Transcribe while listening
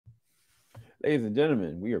Ladies and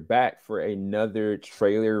gentlemen, we are back for another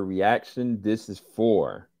trailer reaction. This is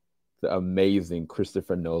for the amazing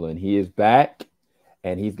Christopher Nolan. He is back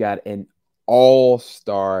and he's got an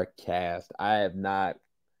all-star cast. I've not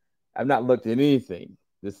looked at anything.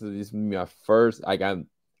 This is my first I've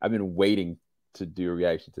been waiting to do a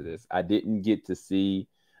reaction to this. I didn't get to see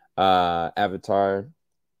Avatar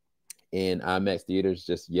in IMAX theaters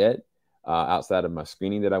just yet, outside of my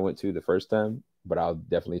screening that I went to the first time. But I'll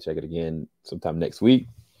definitely check it again sometime next week,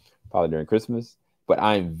 probably during Christmas. But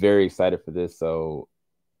I'm very excited for this, so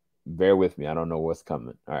bear with me. I don't know what's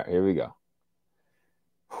coming. All right, here we go.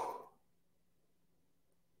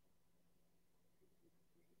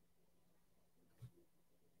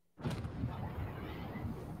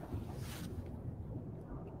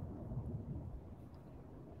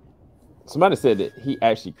 Somebody said that he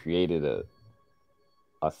actually created a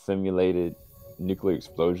simulated nuclear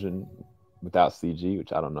explosion without CG,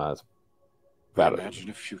 which I don't know. I imagine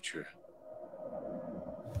a future.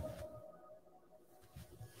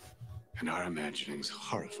 And our imaginings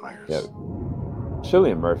horrify us. Yeah.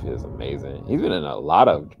 Cillian Murphy is amazing. He's been in a lot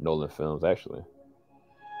of Nolan films, actually.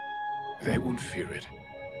 They won't fear it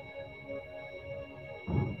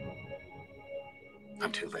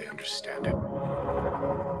until they understand it.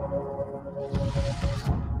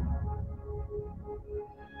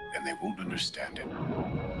 And they won't understand it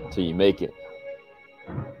Till you make it.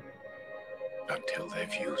 until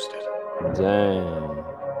they've used it. Dang.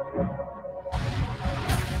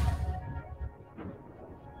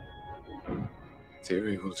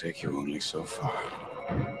 Theory will take you only so far.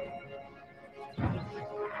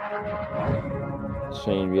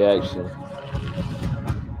 Chain reaction.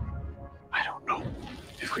 I don't know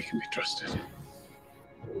if we can be trusted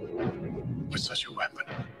with such a weapon.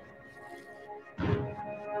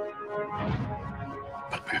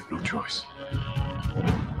 But we have no choice.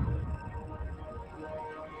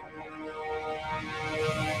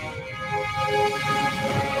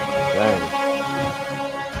 Dang.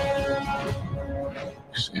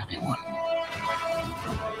 Is anyone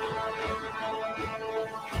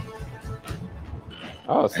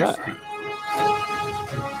Oh, it's not.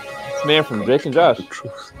 This man from Drake and Josh.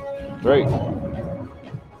 Truth. Drake.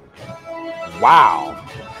 Wow.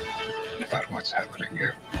 About what's happening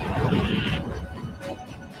here?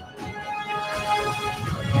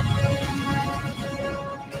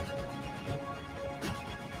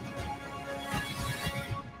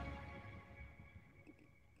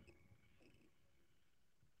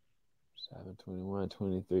 Seven 21,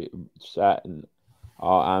 23 shot in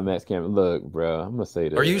all IMAX camera. Look, bro, I'm gonna say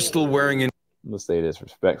this. Are you still wearing it? I'm gonna say this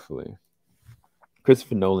respectfully.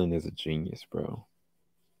 Christopher Nolan is a genius, bro.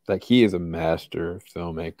 Like, he is a master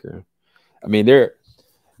filmmaker. I mean, they're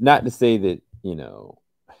not to say that,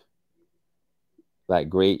 like,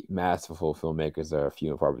 great masterful filmmakers are few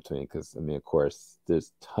and far between, because I mean, of course,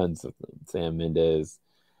 there's tons of them. Sam Mendes,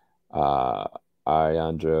 uh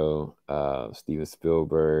Ariandro, Steven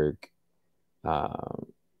Spielberg,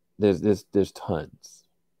 there's tons.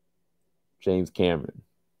 James Cameron,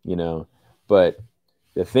 but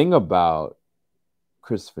the thing about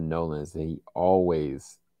Christopher Nolan is that he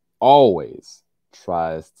always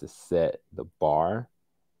tries to set the bar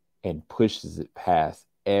and pushes it past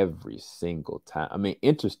every single time. I mean,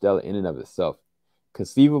 Interstellar in and of itself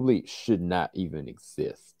conceivably should not even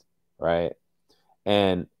exist, right?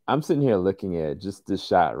 And I'm sitting here looking at just this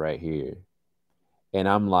shot right here, and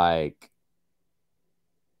I'm like,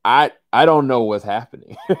 I don't know what's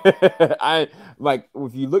happening. I like,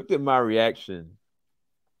 if you looked at my reaction,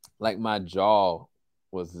 like, my jaw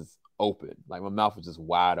was just open, like my mouth was just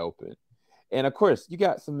wide open. And of course, you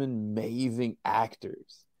got some amazing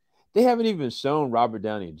actors. They haven't even shown Robert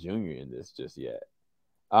Downey Jr. in this just yet.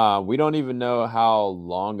 We don't even know how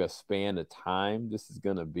long a span of time this is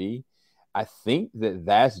gonna be. I think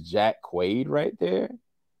that's Jack Quaid right there.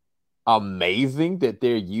 Amazing that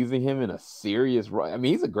they're using him in a serious role. I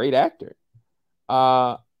mean, he's a great actor.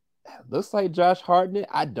 Uh, looks like Josh Hartnett.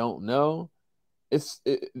 I don't know. It's,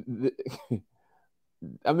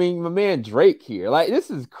 I mean, my man Drake here. Like, this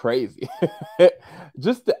is crazy.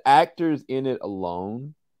 Just the actors in it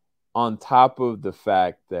alone, on top of the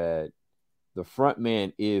fact that the front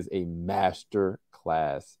man is a master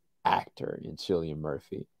class actor in Cillian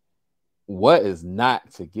Murphy. What is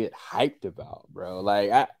not to get hyped about, bro?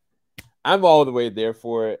 Like, I'm all the way there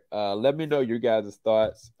for it. Let me know your guys'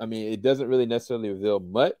 thoughts. I mean, it doesn't really necessarily reveal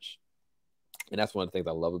much, and that's one of the things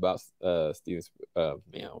I love about I'll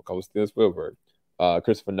call it Steven Spielberg,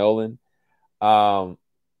 Christopher Nolan. I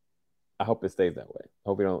hope it stays that way. I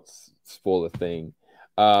hope we don't spoil a thing.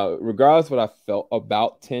 Regardless of what I felt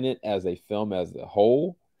about Tenet as a film as a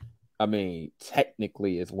whole, I mean,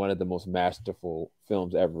 technically, it's one of the most masterful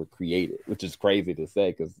films ever created, which is crazy to say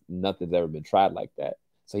because nothing's ever been tried like that.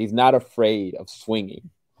 So he's not afraid of swinging.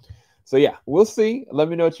 So yeah, we'll see. Let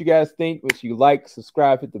me know what you guys think. What you like,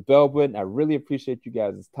 subscribe, hit the bell button. I really appreciate you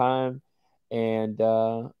guys' time. And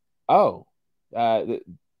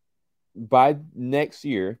by next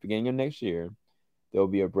year, beginning of next year, there'll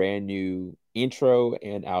be a brand new intro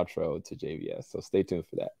and outro to JVS. So stay tuned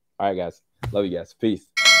for that. All right, guys. Love you guys. Peace.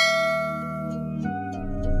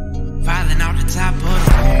 Falling out the top of the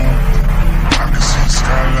I can see the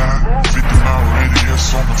skyline, 50 mile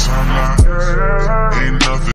radius on my timeline. Ain't nothing.